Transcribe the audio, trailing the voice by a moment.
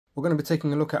We're going to be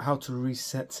taking a look at how to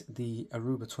reset the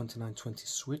Aruba 2920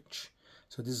 switch.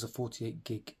 So this is a 48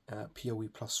 gig PoE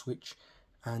plus switch,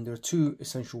 and there are two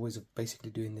essential ways of basically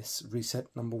doing this reset.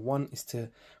 Number one is to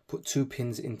put two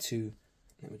pins into,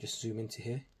 let me just zoom into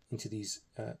here, into these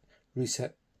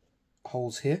reset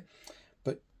holes here.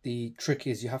 But the trick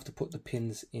is you have to put the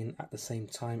pins in at the same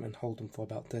time and hold them for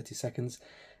about 30 seconds.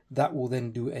 That will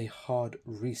then do a hard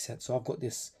reset. So I've got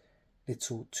this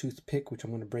little toothpick which I'm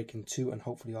going to break in two, and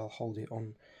hopefully I'll hold it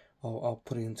on, I'll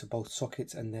put it into both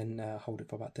sockets and then hold it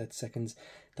for about 30 seconds.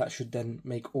 That should then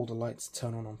make all the lights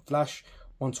turn on flash.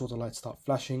 Once all the lights start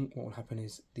flashing, what will happen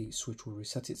is the switch will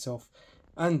reset itself,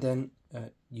 and then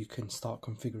you can start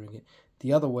configuring it.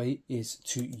 The other way is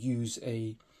to use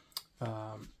a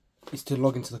is to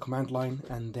log into the command line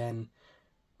and then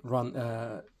run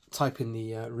type in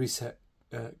the reset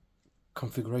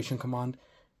configuration command,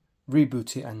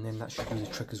 reboot it, and then that should do the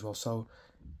trick as well. So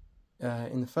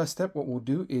in the first step, what we'll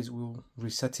do is we'll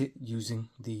reset it using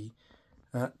the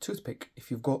toothpick. If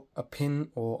you've got a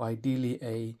pin, or ideally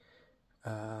a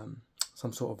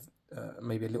some sort of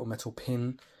maybe a little metal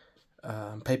pin,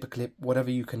 paper clip, whatever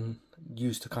you can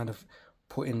use to kind of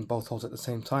put in both holes at the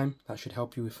same time, that should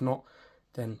help you. If not,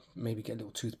 then maybe get a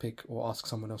little toothpick or ask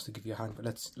someone else to give you a hand. But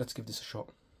let's give this a shot.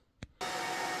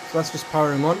 So that's just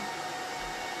powering on.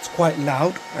 It's quite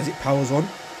loud as it powers on,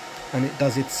 and it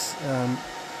does its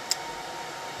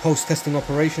post-testing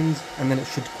operations, and then it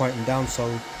should quieten down.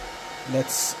 So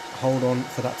let's hold on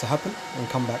for that to happen and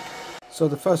come back. So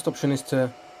the first option is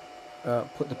to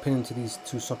put the pin into these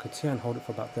two sockets here and hold it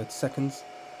for about 30 seconds.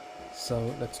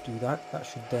 So let's do that. That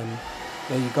should then,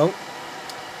 there you go.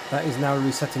 That is now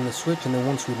resetting the switch, and then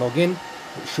once we log in,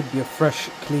 it should be a fresh,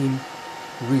 clean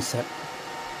reset.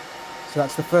 So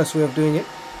that's the first way of doing it,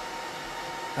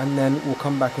 and then we'll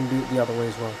come back and do it the other way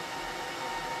as well.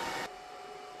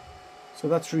 So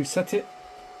that's reset it.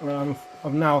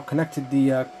 I've now connected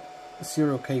the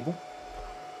serial cable,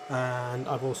 and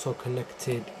I've also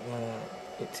connected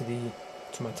it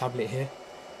to my tablet here,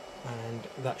 and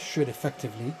that should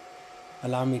effectively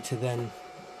allow me to then,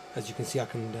 as you can see, I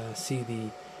can see the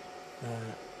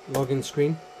login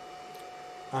screen,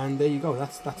 and there you go.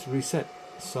 That's reset.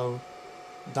 So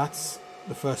that's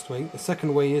the first way. The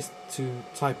second way is to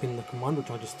type in the command, which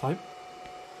I just typed.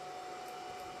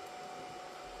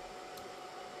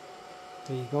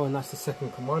 There you go, and that's the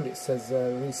second command. It says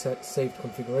reset saved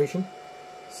configuration.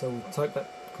 So we type that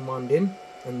command in,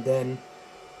 and then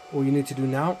all you need to do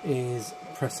now is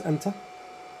press enter.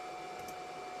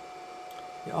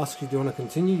 It asks you, do you want to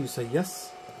continue? You say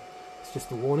yes. It's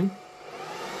just a warning,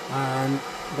 and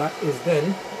that is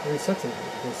then resetting,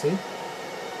 you can see.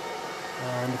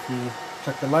 And if you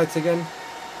check the lights again,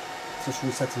 it's just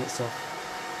resetting itself.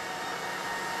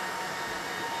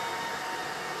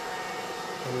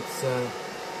 And it's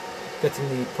getting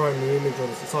the primary image, or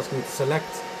it's asking you to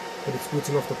select, but it's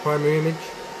booting off the primary image.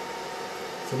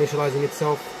 It's initializing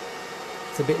itself.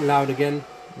 It's a bit loud again,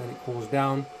 then it cools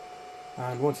down,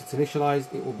 and once it's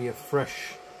initialized, it will be a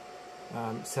fresh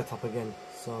setup again.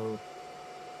 So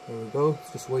there we go.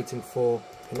 It's just waiting for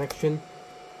connection.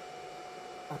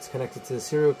 That's connected to the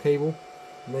serial cable,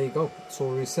 and there you go. It's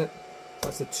all reset.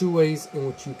 That's the two ways in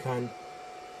which you can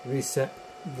reset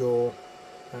your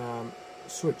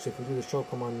switch. So if we do the show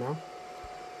command now,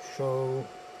 show,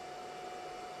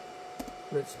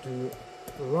 let's do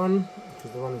run, which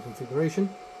is the running configuration.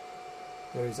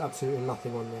 There is absolutely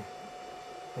nothing on there,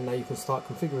 and now you can start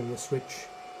configuring your switch,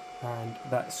 and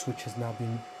that switch has now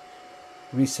been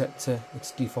reset to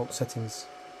its default settings.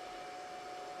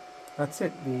 That's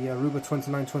it, the Aruba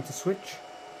 2920 switch.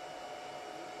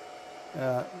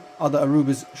 Other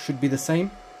Arubas should be the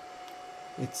same.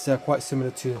 It's quite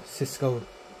similar to Cisco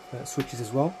switches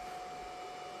as well.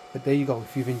 But there you go.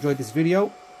 If you've enjoyed this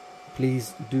video,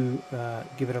 please do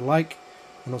give it a like,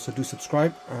 and also do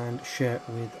subscribe and share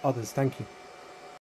with others. Thank you.